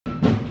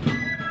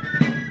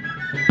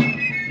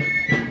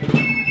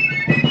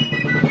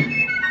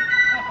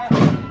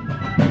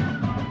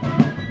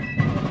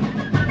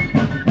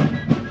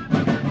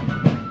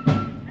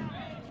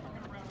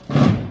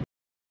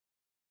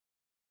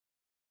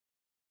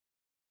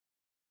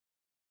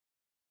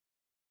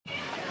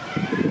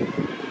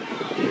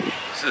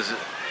This is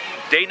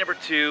day number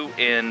 2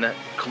 in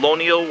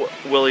Colonial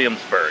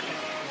Williamsburg.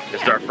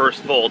 This is our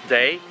first full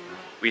day.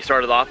 We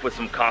started off with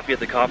some coffee at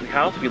the coffee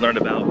house. We learned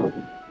about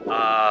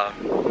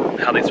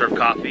how they serve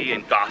coffee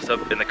and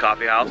gossip in the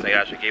coffee house. They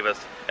actually gave us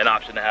an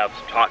option to have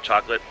hot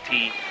chocolate,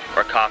 tea,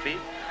 or coffee.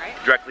 Right.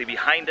 Directly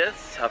behind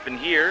us, up in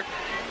here,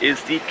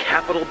 is the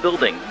Capitol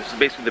building. This is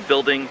basically the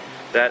building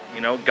that,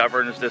 you know,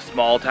 governs this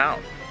small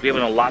town. We have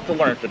a lot to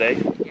learn today.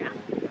 Yeah.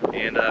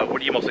 And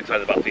what are you most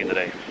excited about seeing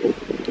today?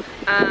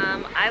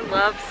 I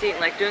love seeing,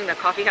 like, doing the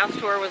coffee house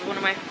tour was one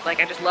of my, like,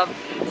 I just love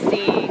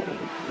seeing,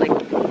 like,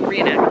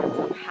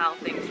 reenactments of how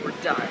things were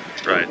done.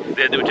 Right.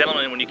 The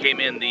gentleman, when you came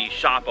in, the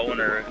shop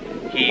owner,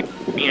 he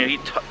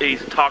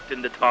talked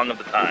in the tongue of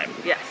the time.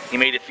 Yes. He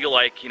made it feel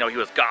like, you know, he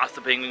was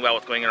gossiping about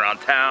what's going around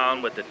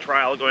town with the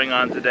trial going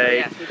on today.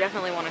 Yes, we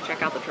definitely want to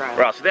check out the trial.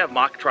 Right, so they have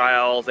mock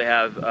trials. They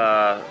have,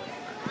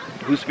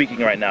 who's speaking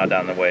right now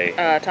down the way?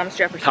 Thomas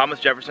Jefferson. Thomas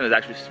Jefferson is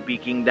actually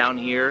speaking down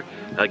here,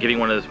 giving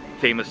one of his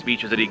famous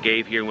speeches that he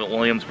gave here in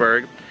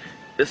Williamsburg.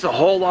 This is a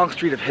whole long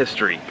street of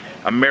history,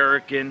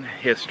 American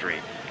history.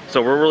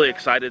 So we're really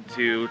excited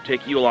to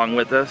take you along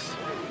with us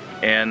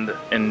and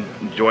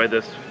enjoy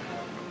this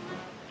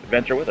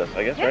adventure with us,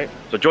 I guess, right?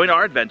 So join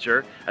our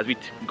adventure as we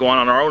go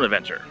on our own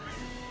adventure.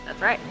 That's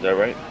right. Is that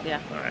right?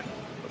 Yeah. All right,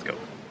 let's go.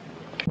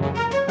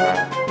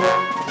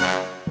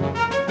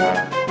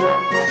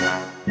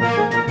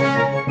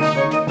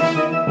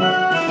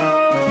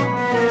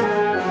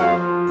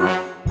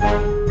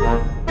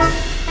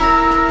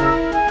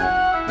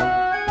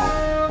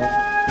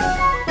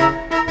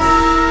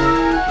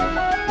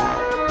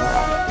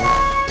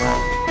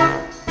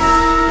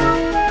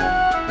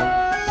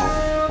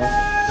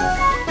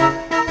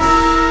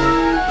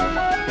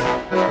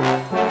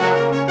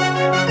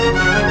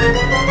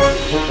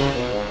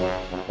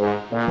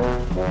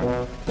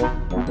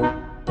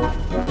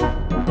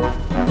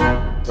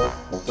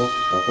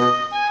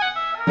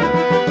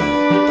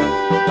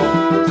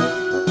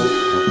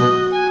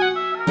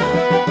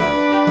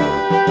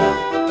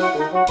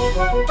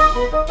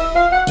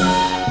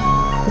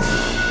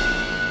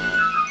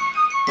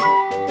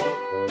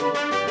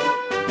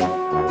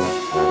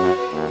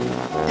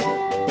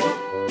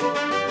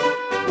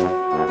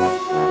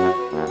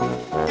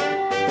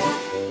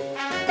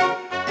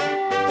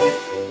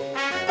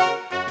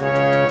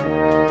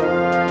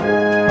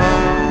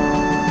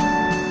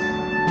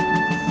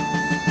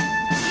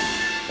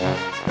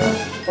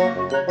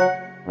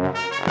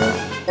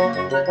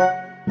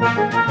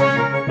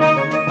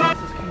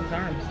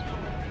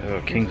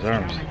 Oh, King's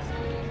Arms.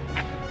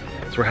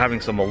 So we're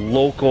having some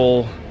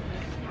local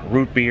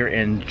root beer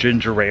and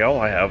ginger ale.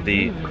 I have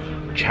the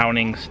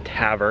Chowning's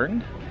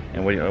Tavern.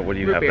 And what do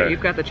you have there?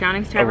 You've got the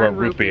Chowning's Tavern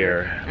root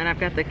beer. And I've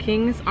got the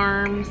King's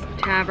Arms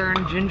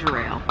Tavern ginger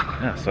ale.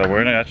 Yeah, so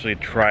we're gonna actually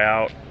try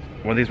out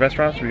one of these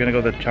restaurants. We're gonna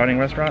go to the Chowning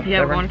restaurant?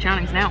 Yeah, we're going to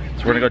Chowning's now.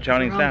 So we're gonna go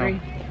Chowning's now.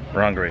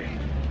 We're hungry.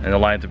 And the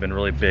lines have been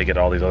really big at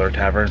all these other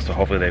taverns, so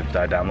hopefully they've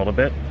died down a little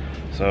bit.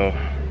 So,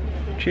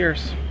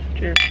 cheers.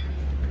 Cheers.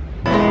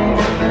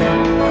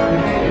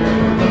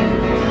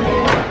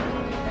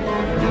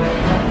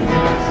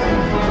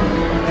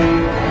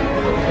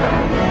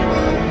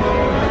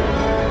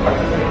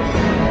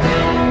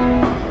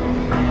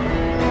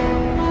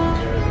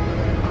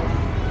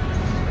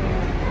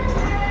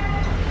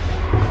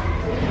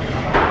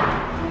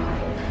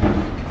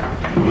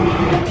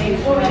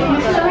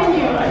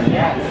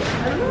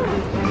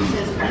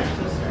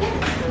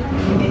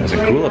 Is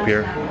it cool up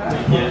here?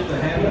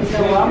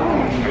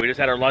 We just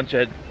had our lunch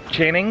at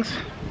Channing's.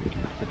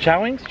 The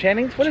Chowings?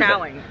 Channing's? What is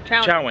Chowing. it?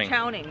 Chowing.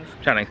 Chowning's.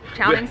 Chowning's.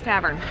 Chowning's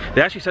Tavern.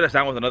 They actually set us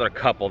down with another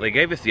couple. They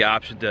gave us the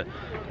option to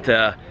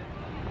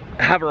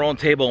have our own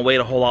table and wait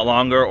a whole lot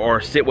longer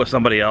or sit with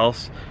somebody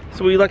else.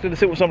 So we elected to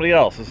sit with somebody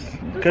else. It's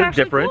kind of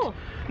different. Cool.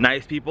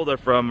 Nice people. They're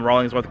from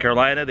Rawlins, North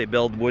Carolina. They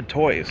build wood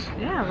toys.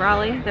 Yeah,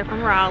 Raleigh. They're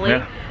from Raleigh.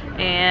 Yeah.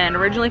 And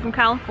originally from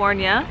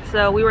California,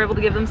 so we were able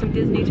to give them some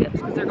Disney tips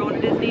because they're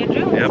going to Disney in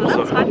June. Yep, so that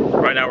was fun.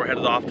 Right now we're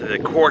headed off to the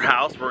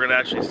courthouse. We're going to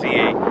actually see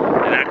an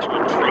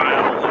actual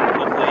trial,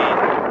 and hopefully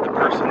the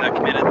person that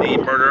committed the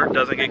murder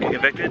doesn't get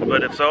convicted,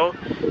 but if so,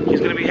 he's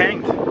going to be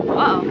hanged.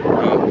 Uh-oh.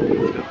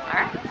 Let's go. All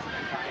right.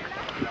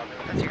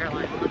 That's your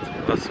line.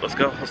 Let's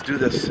go. Let's do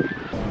this.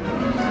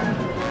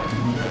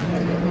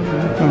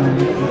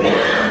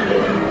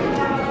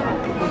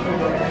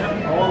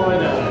 All the way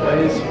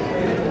down, please.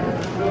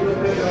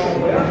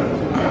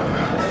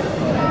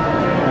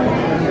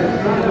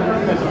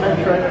 There's a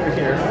bench right over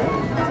here.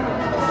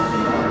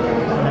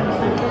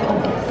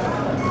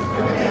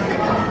 We're in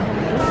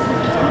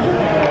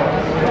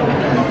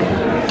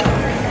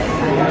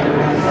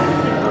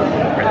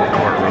the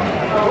courtroom.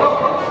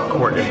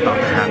 Court is about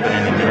to happen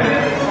in a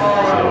minute.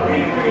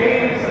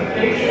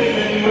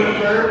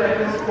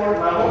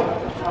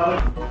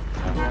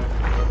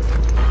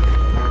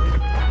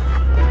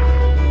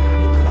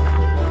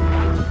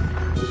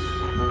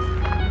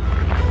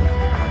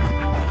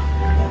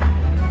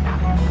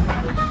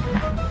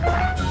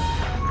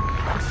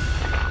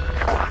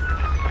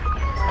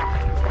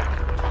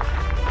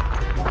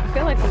 I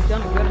feel like we've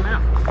done a good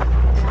amount.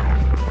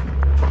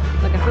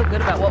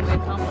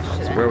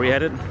 we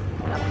headed?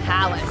 The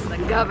palace, the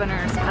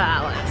governor's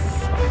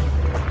palace.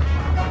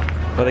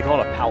 But they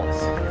call it a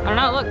palace. I don't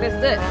know, look, this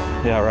is it.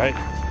 Yeah, right?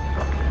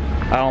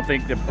 I don't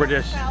think the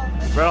British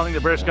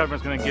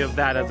government's gonna give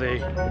that as a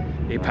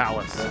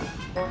palace.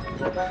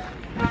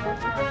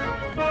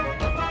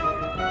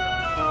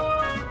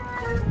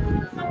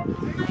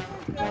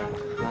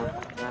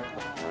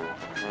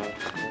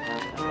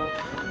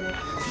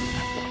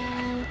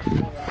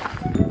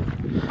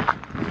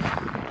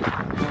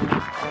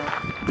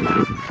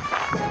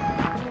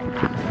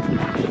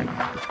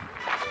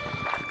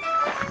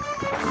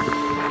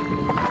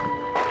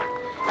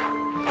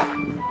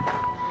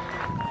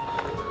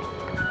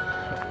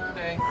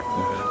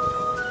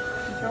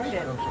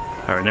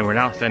 All right, now we're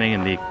now standing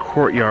in the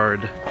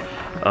courtyard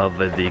of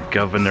the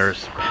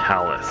governor's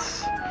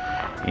palace,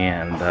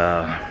 and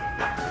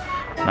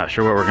not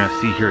sure what we're going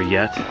to see here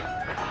yet.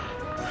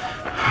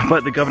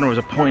 But the governor was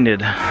appointed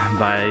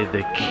by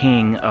the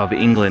King of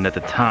England at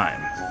the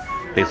time,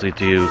 basically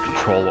to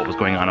control what was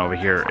going on over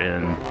here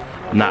in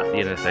not the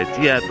United States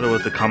yet, but it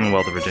was the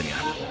Commonwealth of Virginia.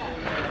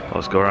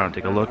 Let's go around and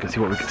take a look and see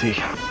what we can see.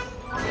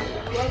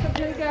 Welcome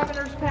to the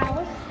governor's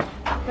palace.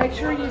 Make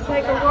sure you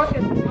take a look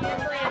at the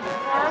pantry and the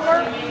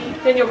parlor.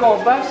 Then you'll go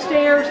above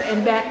stairs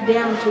and back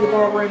down to the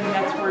ballroom, and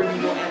that's where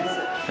you will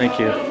exit. Thank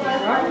you. Oh,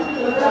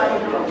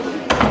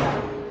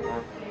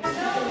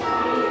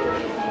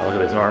 look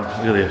at his arm.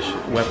 Look at these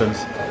weapons.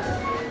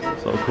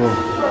 So cool.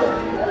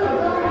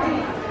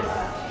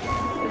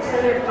 So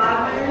there are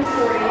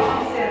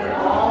 540 center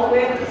all the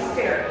way up the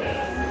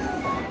staircase.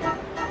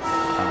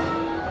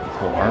 This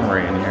whole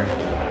armory in here.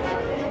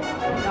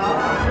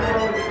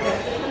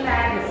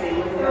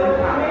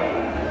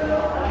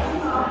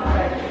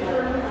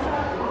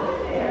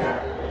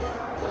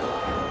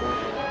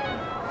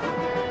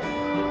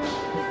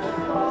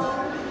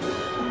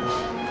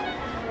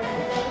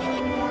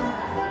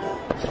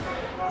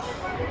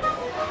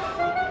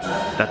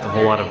 That's a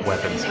whole lot of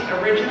weapons.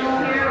 Original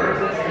here, or is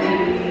this the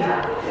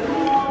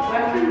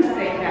weapons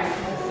they have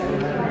from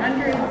the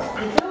 1700s?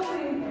 The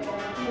building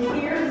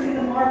here, see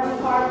the marble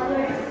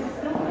fireplace, it's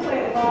still the way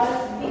it was.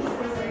 This is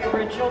the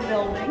original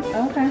building.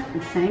 Okay.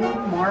 The same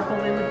marble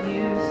they would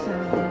use.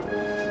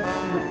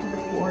 Went to the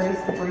quarries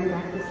to bring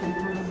back the same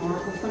kind of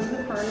marble. Some of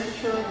the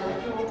furniture,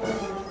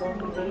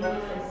 original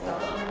and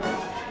stuff.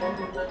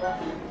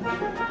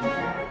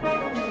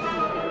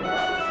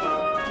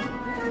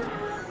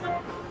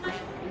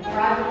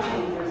 Private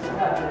chambers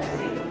above the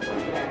seat.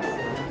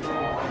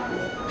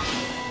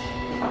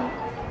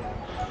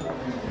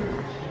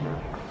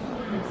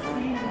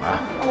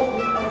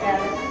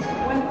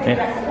 One thing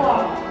that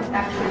clock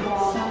actually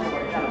belongs to the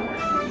governor.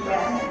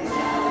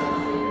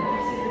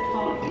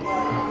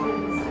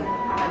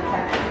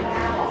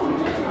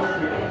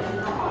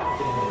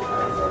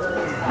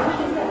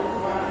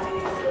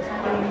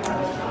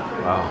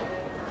 Wow.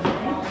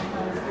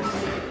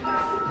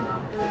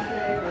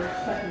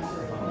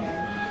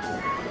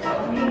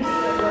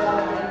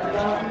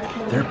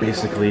 They're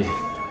basically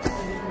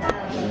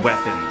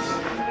weapons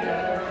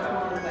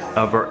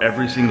over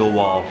every single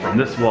wall, from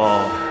this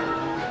wall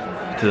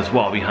to this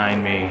wall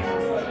behind me,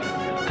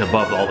 to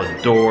above all the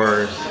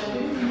doors.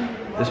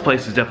 This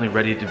place is definitely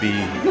ready to be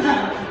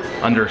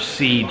under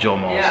siege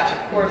almost.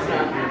 Yeah, of course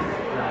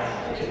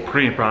not.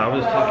 Pretty proud. I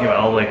was talking about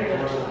all, like,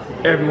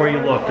 everywhere you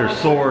look, there's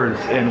swords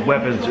and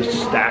weapons just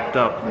stacked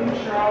up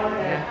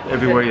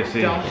everywhere you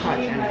see. Don't touch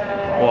anything.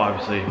 Well,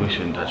 obviously we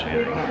shouldn't touch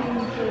anything.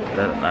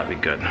 That'd not be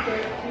good.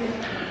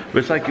 But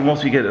it's like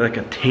almost you get like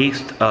a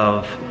taste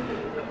of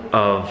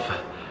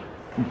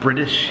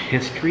British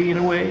history in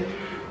a way,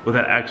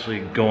 without actually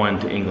going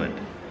to England.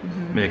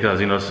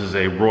 Because, you know, this is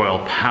a royal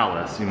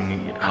palace. I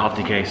mean, how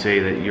often can you say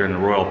that you're in the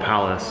royal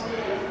palace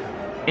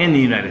in the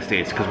United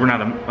States? Because we're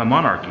not a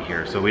monarchy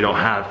here, so we don't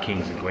have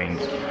kings and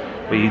queens.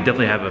 But you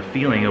definitely have a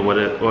feeling of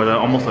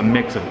almost a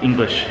mix of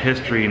English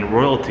history and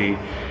royalty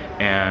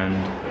and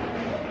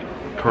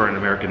current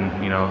American,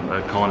 you know,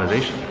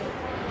 colonization.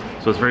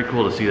 So it's very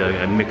cool to see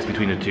a mix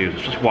between the two.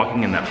 Just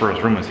walking in that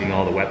first room and seeing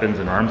all the weapons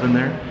and arms in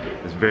there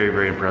is very,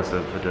 very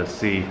impressive to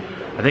see.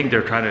 I think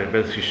they're trying to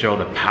basically show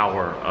the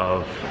power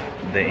of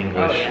the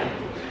English.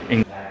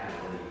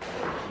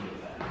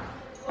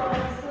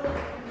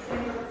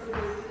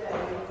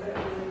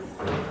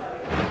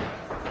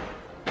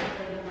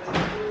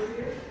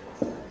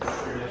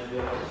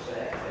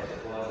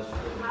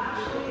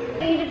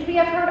 Needed to be,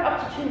 I've heard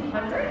up to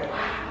 200.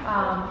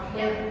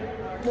 With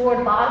Lord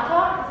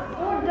Bodcock,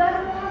 Lord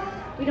Dunmore,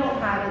 we don't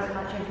have as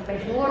much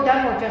information. Lord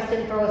Dunmore just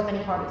didn't throw as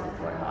many parties as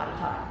Lord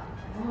Bodcock.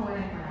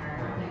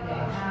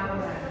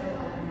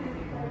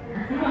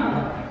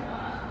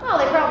 Well,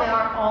 they probably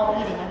aren't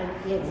all eating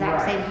at the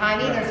exact same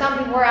time either. Some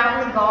people were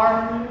out in the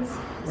gardens.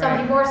 Some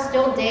people are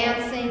still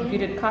dancing. If you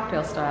did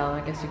cocktail style, I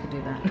guess you could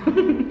do that.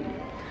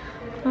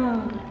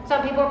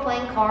 Some people are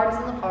playing cards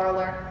in the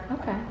parlor.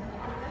 Okay.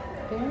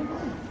 Very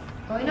good.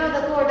 Well, we know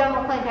that Lord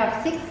Dunmore claimed to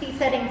have 60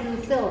 settings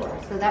in silver,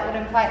 so that would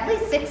imply at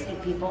least 60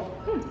 people.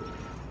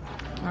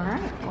 All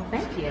right. Well,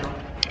 thank you.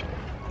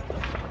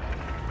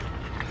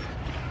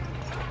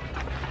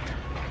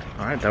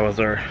 All right, that was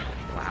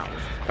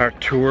our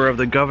tour of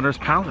the governor's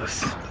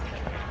palace.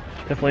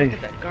 Definitely.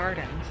 Look at the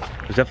gardens.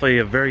 It was definitely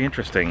a very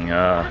interesting.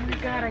 Oh my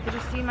god, I could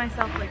just see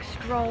myself like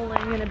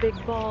strolling in a big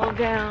ball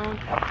gown,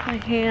 my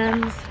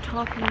hands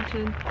talking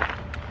to, I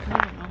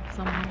don't know,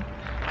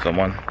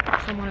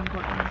 someone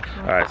important.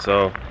 So. All right,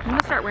 so I'm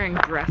gonna start wearing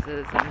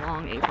dresses and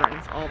long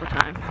aprons all the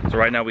time. So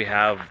right now we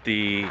have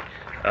the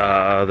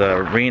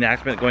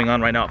reenactment going on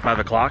right now at 5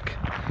 o'clock.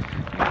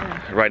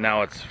 Yeah. Right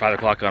now it's 5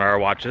 o'clock on our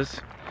watches.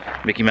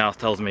 Mickey Mouse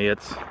tells me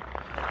it's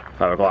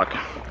 5 o'clock.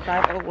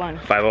 5:01.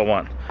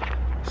 5:01.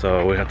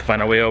 So we have to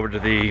find our way over to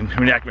the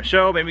reenactment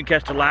show. Maybe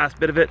catch the last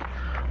bit of it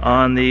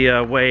on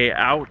the way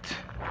out.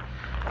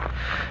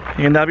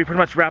 And that'll be pretty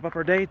much wrap up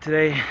our day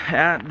today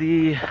at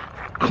the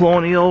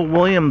Colonial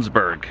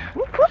Williamsburg.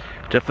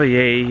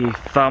 Definitely a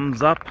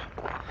thumbs up.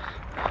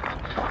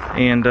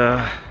 And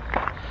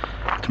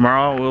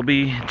tomorrow will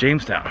be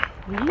Jamestown.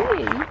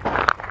 Yay.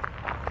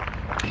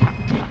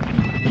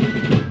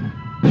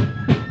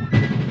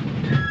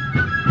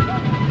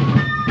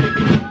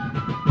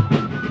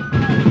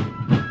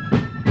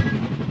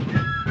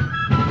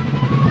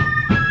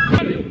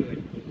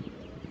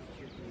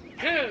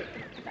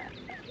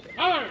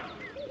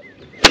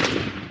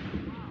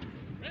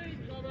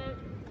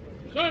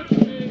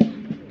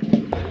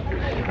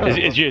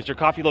 Is your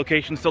coffee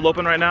location still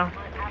open right now?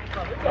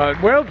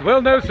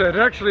 Well, no, sir.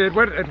 Actually, it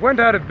went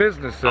out of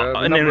business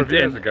a number of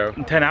years ago.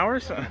 10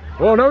 hours?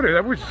 Well, no,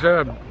 that was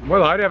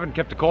well, I haven't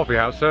kept a coffee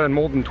house, sir, in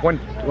more than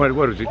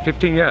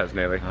 15 years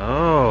nearly.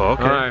 Oh,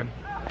 okay.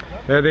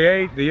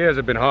 The years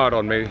have been hard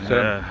on me,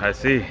 sir. Yeah, I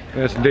see.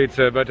 Yes, indeed,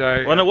 sir. But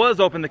when it was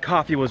open, the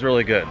coffee was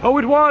really good. Oh,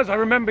 it was. I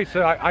remember,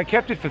 sir. I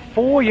kept it for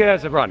 4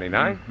 years of running,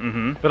 eh?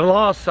 Mm-hmm. But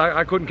alas,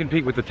 I couldn't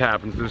compete with the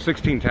taverns. There were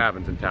 16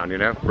 taverns in town, you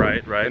know.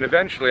 Right. And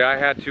eventually, I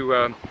had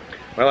to.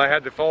 Well, I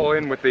had to fall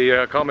in with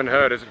the common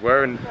herd, as it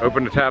were, and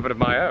open a tavern of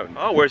my own.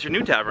 Oh, where's your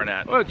new tavern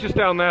at? Well, it's just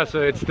down there,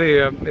 sir. It's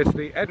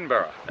the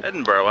Edinburgh.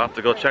 Edinburgh. We'll have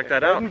to go check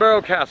that out.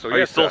 Edinburgh Castle. Are you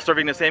yes, still sir.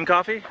 serving the same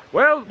coffee?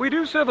 Well, we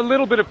do serve a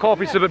little bit of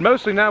coffee, sir, but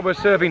mostly now we're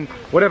serving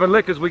whatever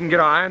liquors we can get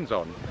our hands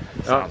on.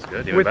 Sounds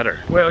good. Even better.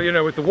 Well, you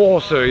know, with the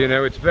war, sir, you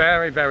know, it's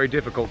very, very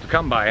difficult to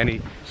come by any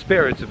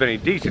spirits of any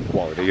decent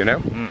quality, you know.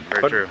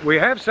 Very but true. We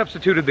have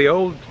substituted the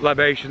old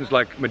libations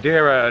like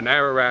Madeira and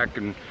Ararat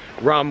and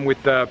rum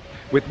with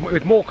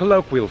more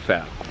colloquial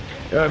fare.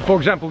 For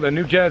example, the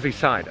New Jersey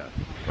cider.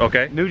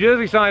 Okay. New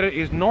Jersey cider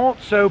is not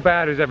so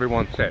bad as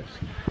everyone says.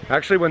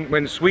 Actually,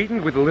 when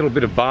sweetened with a little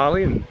bit of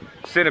barley and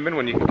cinnamon,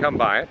 when you can come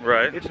by it,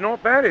 right, it's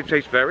not bad. It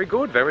tastes very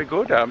good, very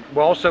good.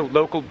 We're also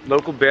local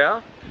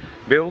beer,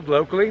 built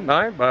locally.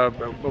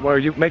 Are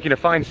you making a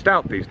fine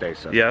stout these days,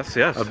 sir? Yes.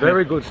 A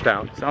very good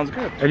stout. Sounds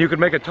good. And you can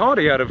make a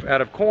toddy out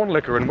of corn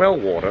liquor and well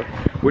water,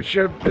 which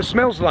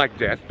smells like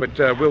death, but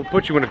will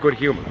put you in a good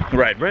humor.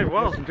 Right.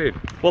 Well, yes, indeed.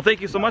 Well,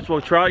 thank you so much.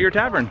 We'll try out your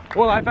tavern.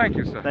 Well, I thank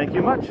you, sir. Thank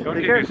you much.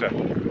 Take care, sir.